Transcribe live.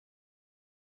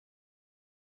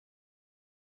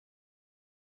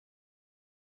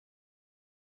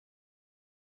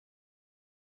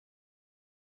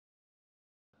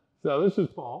So this is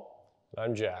Paul.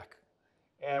 I'm Jack.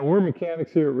 And we're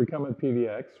mechanics here at Recumbent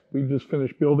PDX. We just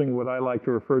finished building what I like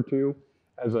to refer to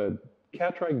as a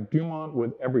Catrike Dumont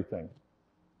with everything.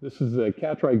 This is the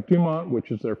Catrike Dumont, which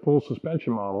is their full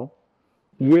suspension model,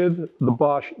 with the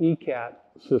Bosch ECAT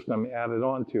system added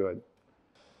onto it.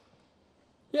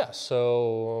 Yeah,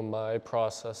 so my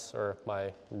process, or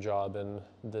my job in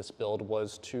this build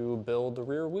was to build the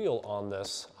rear wheel on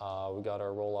this. We got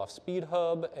our Rohloff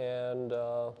Speedhub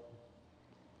and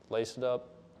laced it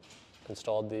up,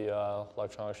 installed the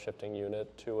electronic shifting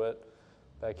unit to it.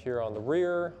 Back here on the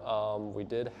rear, we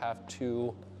did have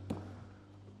to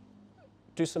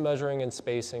do some measuring and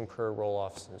spacing per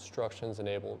Rohloff's instructions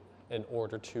in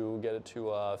order to get it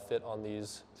to fit on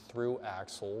these through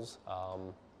axles.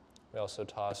 We also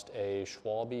tossed a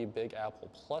Schwalbe Big Apple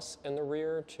Plus in the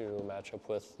rear to match up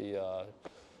with the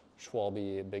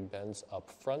Schwalbe Big Bends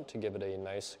up front to give it a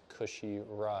nice cushy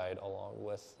ride along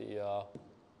with the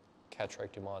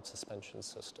Catrike Dumont suspension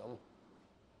system.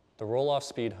 The Rohloff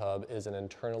Speedhub is an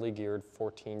internally geared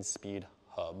 14-speed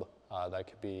hub that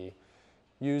could be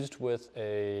used with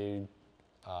a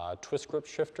twist grip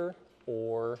shifter,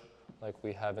 or like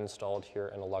we have installed here,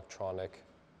 an electronic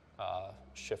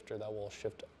shifter that will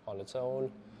shift on its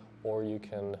own, or you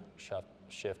can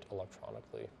shift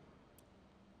electronically.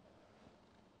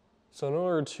 So in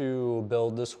order to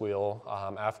build this wheel,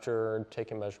 after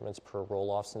taking measurements per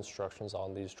Rohloff's instructions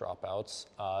on these dropouts,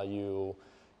 you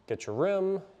get your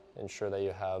rim, ensure that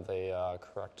you have a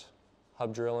correct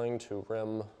hub drilling to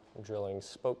rim drilling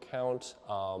spoke count,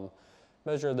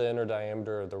 measure the inner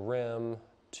diameter of the rim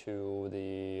to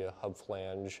the hub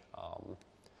flange,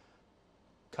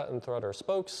 cut and thread our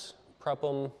spokes, prep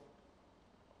them,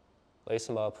 lace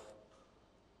them up,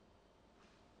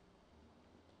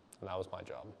 and that was my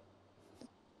job.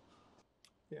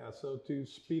 Yeah, so to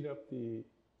speed up the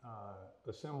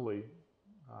assembly,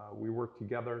 we worked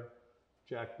together,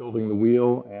 Jack building the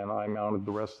wheel, and I mounted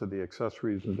the rest of the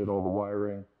accessories and did all the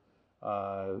wiring.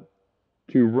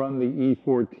 To run the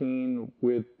E14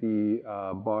 with the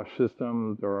Bosch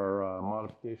system, there are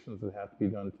modifications that have to be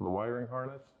done to the wiring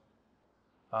harness.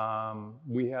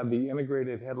 We have the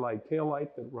integrated headlight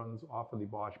taillight that runs off of the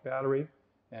Bosch battery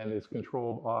and is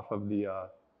controlled off of the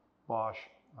Bosch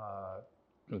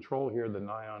control here, the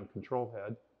Nion control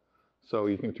head. So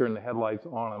you can turn the headlights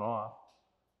on and off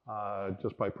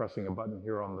just by pressing a button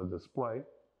here on the display.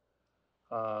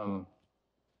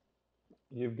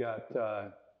 You've got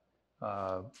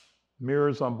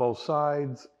mirrors on both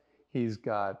sides. He's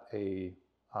got a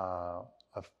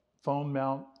phone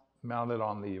mount mounted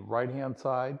on the right-hand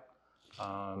side,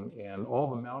 and all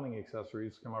the mounting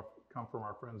accessories come from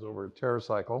our friends over at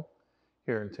TerraCycle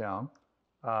here in town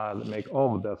that make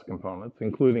all the best components,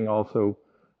 including also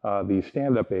the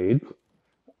stand-up aids,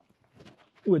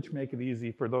 which make it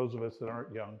easy for those of us that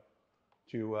aren't young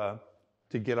to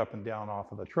get up and down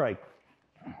off of the trike.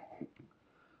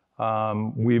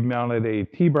 We've mounted a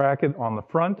T-bracket on the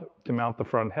front to mount the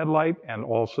front headlight, and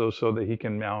also so that he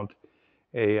can mount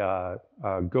a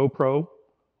GoPro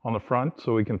on the front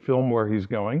so we can film where he's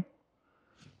going.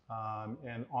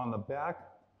 And on the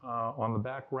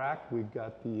back rack, we've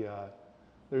got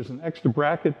there's an extra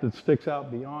bracket that sticks out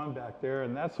beyond back there,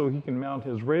 and that's so he can mount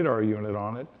his radar unit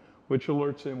on it, which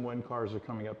alerts him when cars are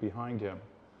coming up behind him.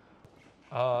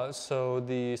 So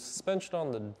the suspension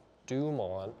on the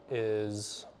Dumont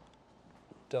is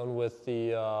done with the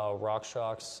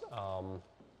RockShox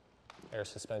air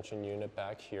suspension unit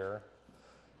back here,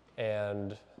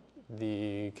 and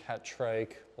the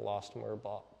Catrike elastomer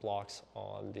blocks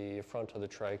on the front of the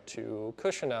trike to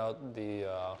cushion out the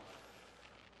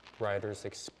rider's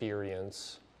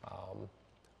experience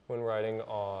when riding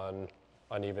on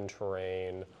uneven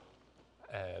terrain,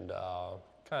 and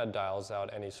kind of dials out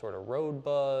any sort of road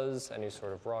buzz, any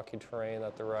sort of rocky terrain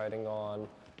that they're riding on.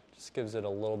 Just gives it a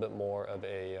little bit more of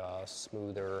a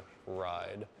smoother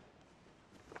ride.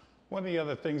 One of the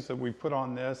other things that we put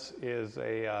on this is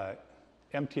a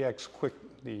MTX Quick.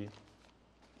 The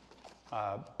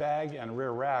bag and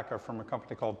rear rack are from a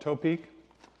company called Topeak.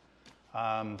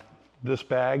 This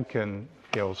bag can,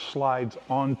 slides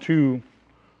onto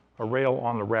a rail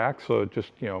on the rack, so it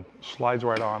just, slides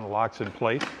right on, locks in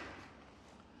place.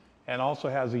 And also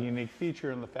has a unique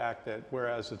feature in the fact that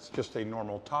whereas it's just a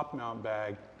normal top mount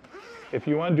bag, if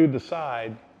you undo the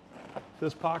side,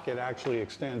 this pocket actually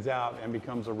extends out and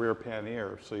becomes a rear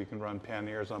pannier, so you can run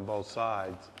panniers on both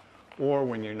sides. Or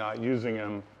when you're not using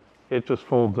them, it just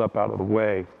folds up out of the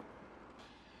way.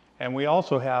 And we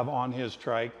also have on his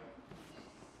trike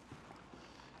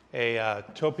a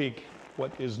Topeak,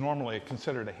 what is normally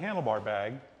considered a handlebar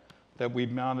bag, that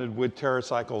we've mounted with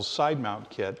TerraCycle's side mount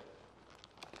kit.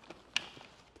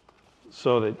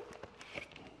 so that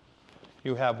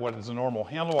you have what is a normal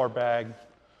handlebar bag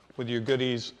with your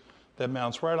goodies that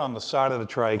mounts right on the side of the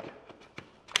trike.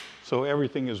 So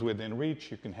everything is within reach.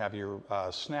 You can have your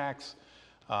snacks,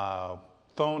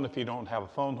 phone if you don't have a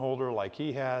phone holder like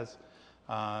he has,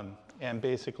 and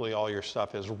basically all your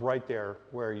stuff is right there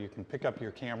where you can pick up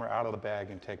your camera out of the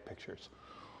bag and take pictures.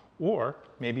 Or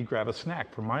maybe grab a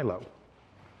snack from Mylo,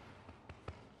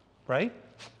 right?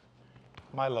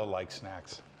 Mylo likes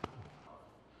snacks.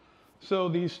 So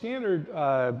the standard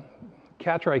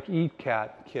Catrike Eat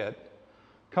Cat kit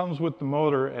comes with the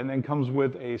motor and then comes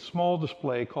with a small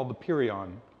display called the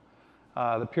Pirion.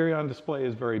 The Pirion display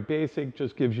is very basic,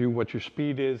 just gives you what your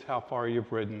speed is, how far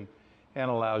you've ridden, and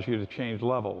allows you to change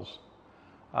levels.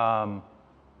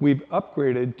 We've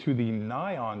upgraded to the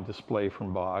Nyon display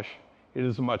from Bosch. It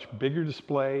is a much bigger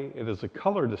display, it is a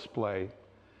color display,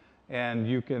 and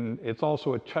it's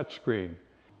also a touch screen.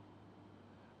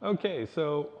 Okay,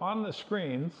 so on the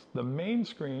screens, the main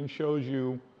screen shows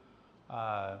you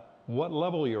what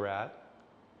level you're at,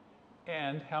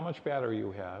 and how much battery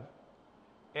you have,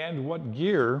 and what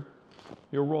gear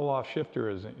your roll-off shifter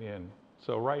is in.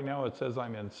 So right now it says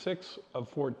I'm in 6 of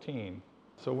 14.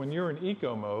 So when you're in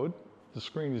eco mode, the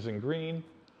screen is in green.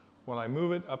 When I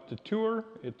move it up to tour,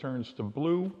 it turns to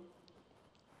blue.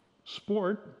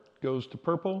 Sport goes to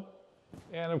purple.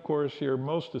 And of course, your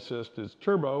most assist is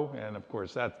turbo, and of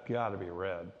course, that's gotta be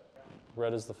red.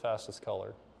 Red is the fastest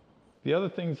color. The other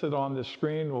things that on this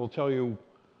screen will tell you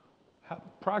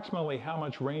approximately how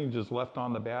much range is left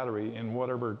on the battery in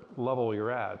whatever level you're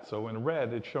at. So in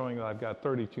red, it's showing that I've got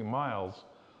 32 miles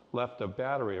left of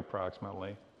battery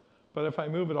approximately. But if I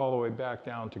move it all the way back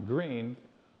down to green,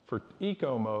 for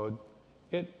eco mode,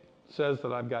 it says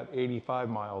that I've got 85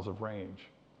 miles of range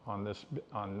on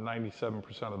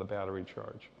 97% of the battery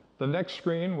charge. The next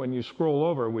screen, when you scroll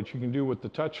over, which you can do with the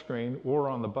touch screen or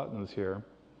on the buttons here,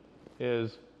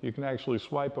 is you can actually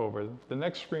swipe over. The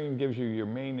next screen gives you your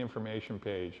main information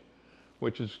page,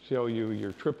 which is show you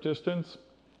your trip distance,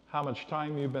 how much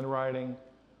time you've been riding,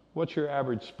 what your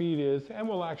average speed is, and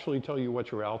will actually tell you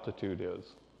what your altitude is.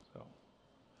 So,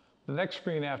 the next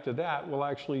screen after that will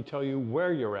actually tell you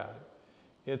where you're at.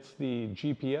 It's the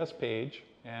GPS page,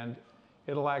 and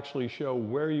it'll actually show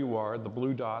where you are, the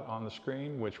blue dot on the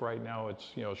screen, which right now it's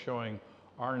showing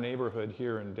our neighborhood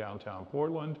here in downtown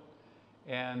Portland.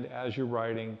 And as you're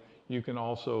riding, you can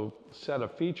also set a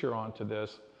feature onto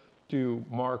this to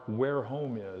mark where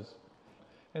home is,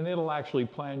 and it'll actually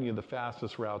plan you the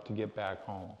fastest route to get back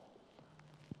home.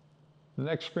 The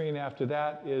next screen after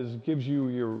that gives you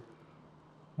your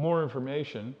more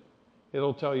information.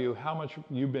 It'll tell you how much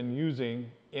you've been using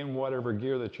in whatever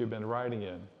gear that you've been riding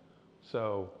in.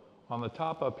 So on the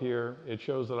top up here, it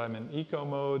shows that I'm in eco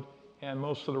mode, and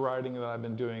most of the riding that I've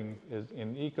been doing is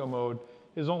in eco mode.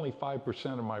 Is only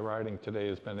 5% of my riding today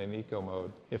has been in eco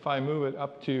mode. If I move it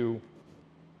up to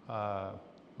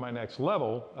my next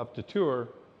level, up to tour,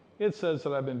 it says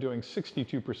that I've been doing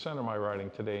 62% of my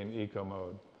riding today in eco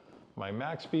mode. My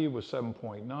max speed was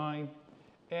 7.9,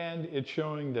 and it's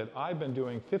showing that I've been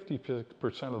doing 50%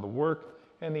 of the work,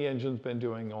 and the engine's been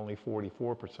doing only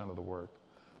 44% of the work,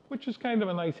 which is kind of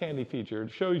a nice handy feature.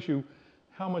 It shows you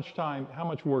how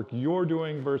much work you're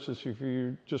doing versus if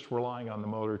you're just relying on the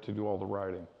motor to do all the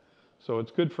riding. So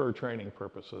it's good for training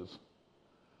purposes.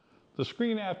 The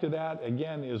screen after that,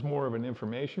 again, is more of an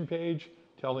information page,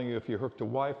 telling you if you're hooked to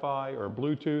Wi-Fi or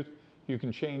Bluetooth. You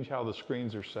can change how the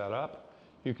screens are set up.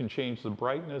 You can change the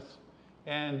brightness.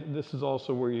 And this is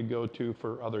also where you go to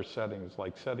for other settings,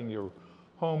 like setting your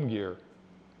home gear.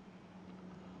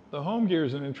 The home gear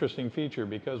is an interesting feature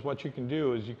because what you can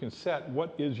do is you can set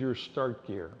what is your start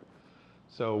gear.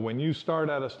 So when you start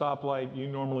at a stoplight, you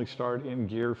normally start in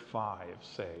gear 5,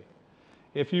 say.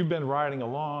 If you've been riding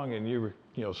along and you're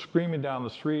screaming down the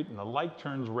street and the light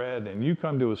turns red and you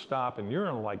come to a stop and you're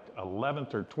in like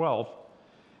 11th or 12th,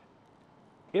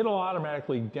 it'll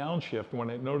automatically downshift when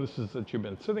it notices that you've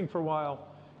been sitting for a while.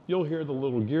 You'll hear the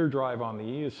little gear drive on the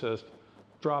E-Assist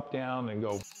drop down and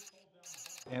go,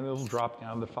 and it'll drop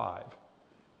down to 5.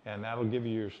 And that'll give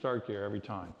you your start gear every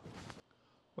time.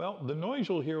 Well, the noise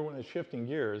you'll hear when it's shifting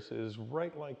gears is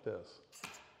right like this.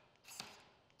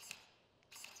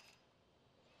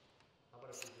 How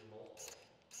about if we do multiple?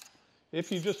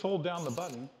 If you just hold down the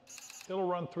button, it'll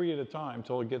run 3 at a time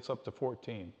until it gets up to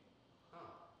 14.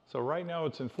 So right now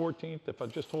it's in 14th. If I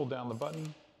just hold down the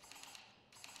button,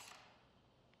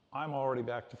 I'm already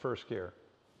back to first gear.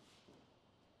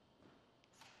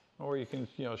 Or you can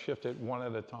shift it 1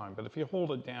 at a time. But if you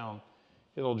hold it down,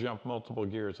 it'll jump multiple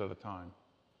gears at a time.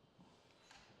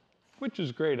 which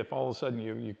is great if all of a sudden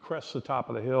you crest the top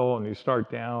of the hill and you start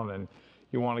down and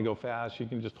you want to go fast, you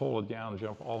can just hold it down and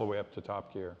jump all the way up to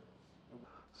top gear.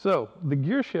 So the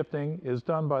gear shifting is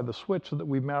done by the switch that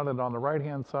we've mounted on the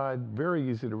right-hand side, very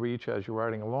easy to reach as you're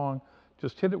riding along.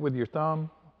 Just hit it with your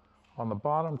thumb on the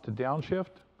bottom to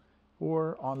downshift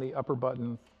or on the upper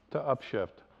button to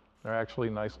upshift. They're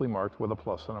actually nicely marked with a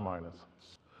plus and a minus.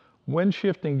 When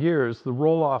shifting gears, the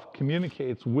roll-off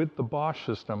communicates with the Bosch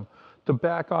system to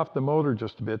back off the motor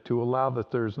just a bit to allow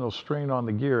that there's no strain on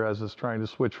the gear as it's trying to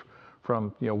switch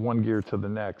from one gear to the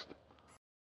next.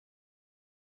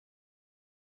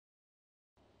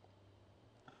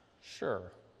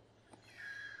 Sure.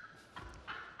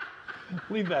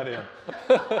 Leave that in.